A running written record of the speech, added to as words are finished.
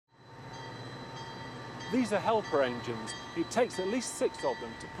These are helper engines. It takes at least 6 of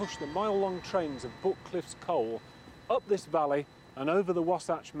them to push the mile-long trains of Buck Cliff's coal up this valley and over the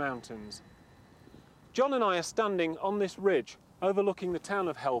Wasatch Mountains. John and I are standing on this ridge overlooking the town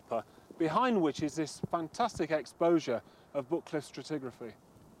of Helper, behind which is this fantastic exposure of Buck Cliff stratigraphy.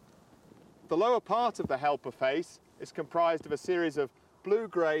 The lower part of the Helper face is comprised of a series of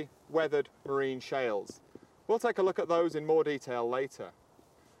blue-grey weathered marine shales. We'll take a look at those in more detail later.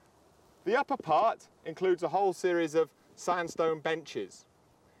 The upper part includes a whole series of sandstone benches.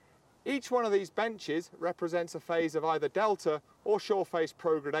 Each one of these benches represents a phase of either delta or shore face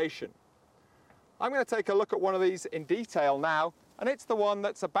progradation. I'm going to take a look at one of these in detail now, and it's the one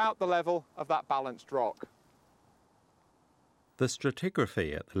that's about the level of that balanced rock. The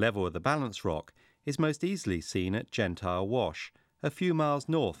stratigraphy at the level of the balanced rock is most easily seen at Gentile Wash, a few miles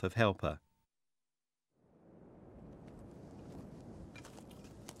north of Helper.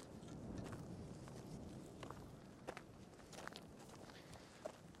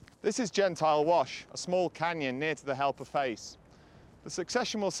 This is Gentile Wash, a small canyon near to the Helper face. The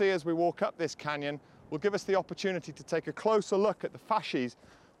succession we'll see as we walk up this canyon will give us the opportunity to take a closer look at the facies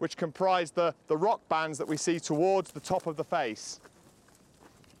which comprise the rock bands that we see towards the top of the face.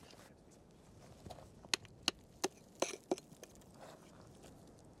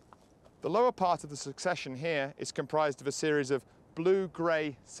 The lower part of the succession here is comprised of a series of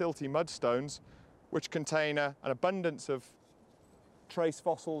blue-grey silty mudstones which contain an abundance of trace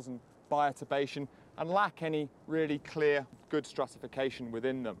fossils and bioturbation and lack any really clear, good stratification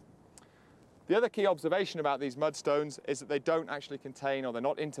within them. The other key observation about these mudstones is that they don't actually contain, or they're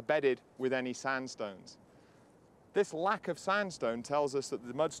not interbedded with any sandstones. This lack of sandstone tells us that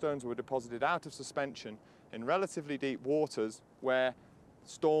the mudstones were deposited out of suspension in relatively deep waters where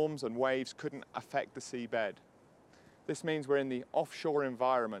storms and waves couldn't affect the seabed. This means we're in the offshore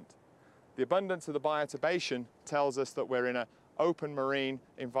environment. The abundance of the bioturbation tells us that we're in an open marine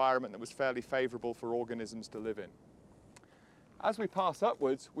environment that was fairly favourable for organisms to live in. As we pass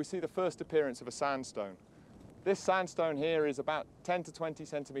upwards, we see the first appearance of a sandstone. This sandstone here is about 10 to 20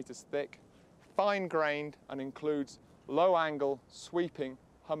 centimetres thick, fine-grained, and includes low-angle, sweeping,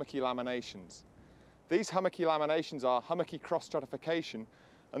 hummocky laminations. These hummocky laminations are hummocky cross-stratification,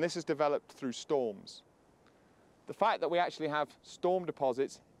 and this is developed through storms. The fact that we actually have storm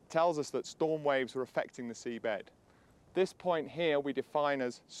deposits tells us that storm waves are affecting the seabed. This point here we define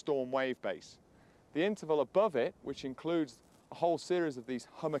as storm wave base. The interval above it, which includes a whole series of these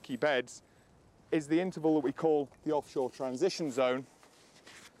hummocky beds, is the interval that we call the offshore transition zone,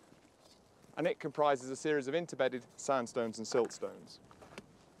 and it comprises a series of interbedded sandstones and siltstones.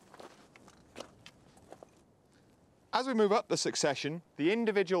 As we move up the succession, the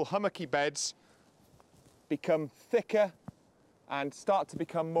individual hummocky beds become thicker and start to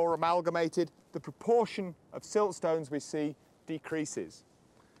become more amalgamated. The proportion of siltstones we see decreases.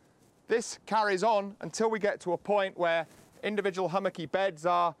 This carries on until we get to a point where individual hummocky beds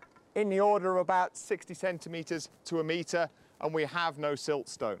are in the order of about 60 centimetres to a metre, and we have no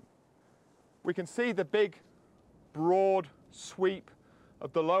siltstone. We can see the big, broad sweep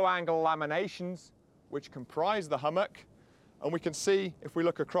of the low-angle laminations which comprise the hummock, and we can see, if we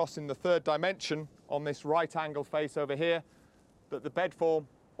look across in the third dimension on this right-angle face over here, that the bed form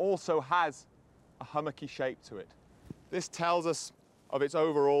also has a hummocky shape to it. This tells us of its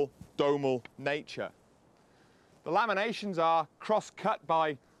overall domal nature. The laminations are cross-cut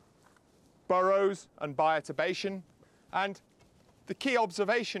by burrows and bioturbation, and the key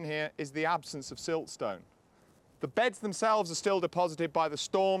observation here is the absence of siltstone. The beds themselves are still deposited by the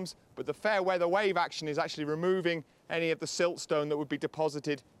storms, but the fair weather wave action is actually removing any of the siltstone that would be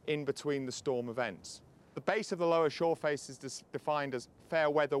deposited in between the storm events. The base of the lower shore face is defined as fair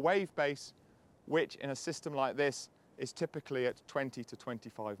weather wave base, which in a system like this is typically at 20 to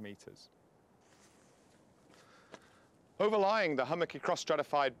 25 metres. Overlying the hummocky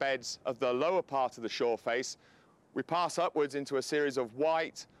cross-stratified beds of the lower part of the shore face, we pass upwards into a series of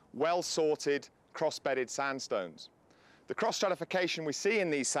white, well-sorted, cross-bedded sandstones. The cross-stratification we see in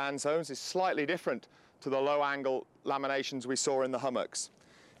these sandstones is slightly different to the low-angle laminations we saw in the hummocks.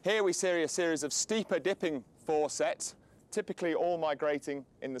 Here we see a series of steeper dipping faucets, typically all migrating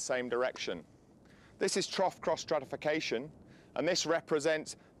in the same direction. This is trough cross-stratification, and this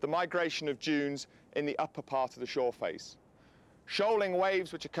represents the migration of dunes in the upper part of the shore face. Shoaling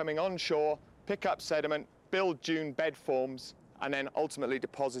waves which are coming onshore pick up sediment, build dune bed forms, and then ultimately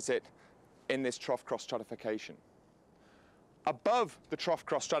deposit it in this trough cross-stratification. Above the trough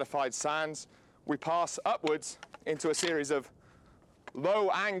cross-stratified sands, we pass upwards into a series of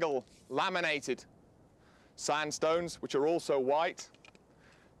low-angle laminated sandstones, which are also white.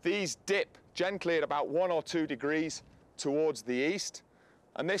 These dip gently at about 1 or 2 degrees towards the east,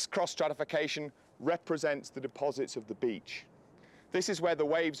 and this cross-stratification represents the deposits of the beach. This is where the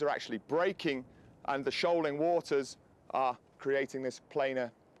waves are actually breaking and the shoaling waters are creating this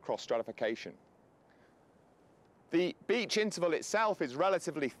planar cross-stratification. The beach interval itself is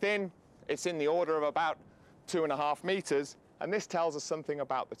relatively thin. It's in the order of about 2.5 meters, and this tells us something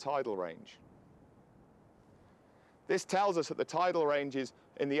about the tidal range. This tells us that the tidal range is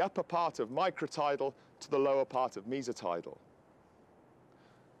in the upper part of microtidal to the lower part of mesotidal.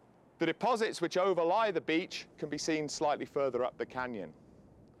 The deposits which overlie the beach can be seen slightly further up the canyon.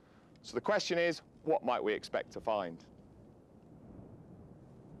 So the question is, what might we expect to find?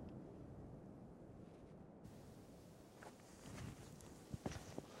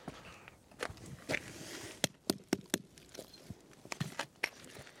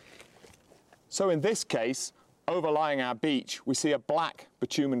 So in this case, overlying our beach, we see a black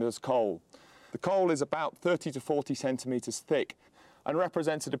bituminous coal. The coal is about 30 to 40 centimetres thick and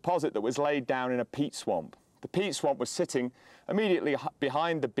represents a deposit that was laid down in a peat swamp. The peat swamp was sitting immediately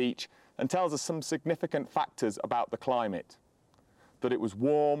behind the beach and tells us some significant factors about the climate. That it was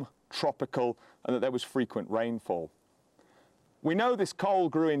warm, tropical, and that there was frequent rainfall. We know this coal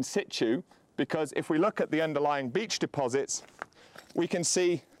grew in situ because if we look at the underlying beach deposits, we can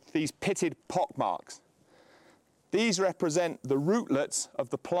see these pitted pockmarks. These represent the rootlets of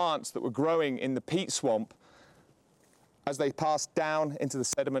the plants that were growing in the peat swamp as they passed down into the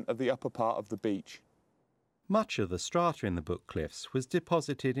sediment of the upper part of the beach. Much of the strata in the Book Cliffs was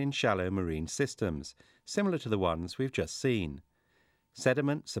deposited in shallow marine systems, similar to the ones we've just seen.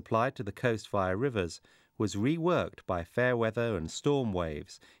 Sediment supplied to the coast via rivers was reworked by fair weather and storm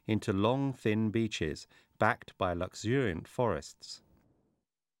waves into long, thin beaches backed by luxuriant forests.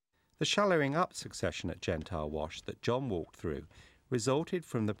 The shallowing up succession at Gentile Wash that John walked through resulted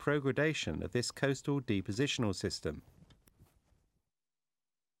from the progradation of this coastal depositional system.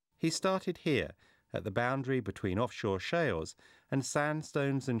 He started here, at the boundary between offshore shales and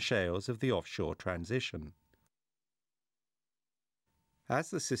sandstones and shales of the offshore transition. As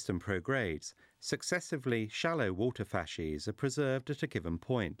the system progrades, successively shallow water facies are preserved at a given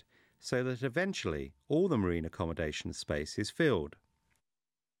point, so that eventually all the marine accommodation space is filled.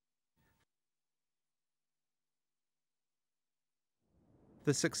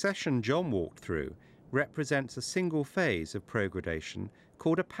 The succession John walked through represents a single phase of progradation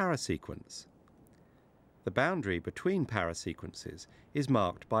called a parasequence. The boundary between parasequences is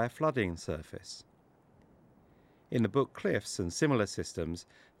marked by a flooding surface. In the Book Cliffs and similar systems,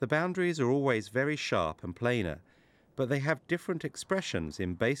 the boundaries are always very sharp and planar, but they have different expressions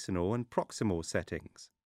in basinal and proximal settings.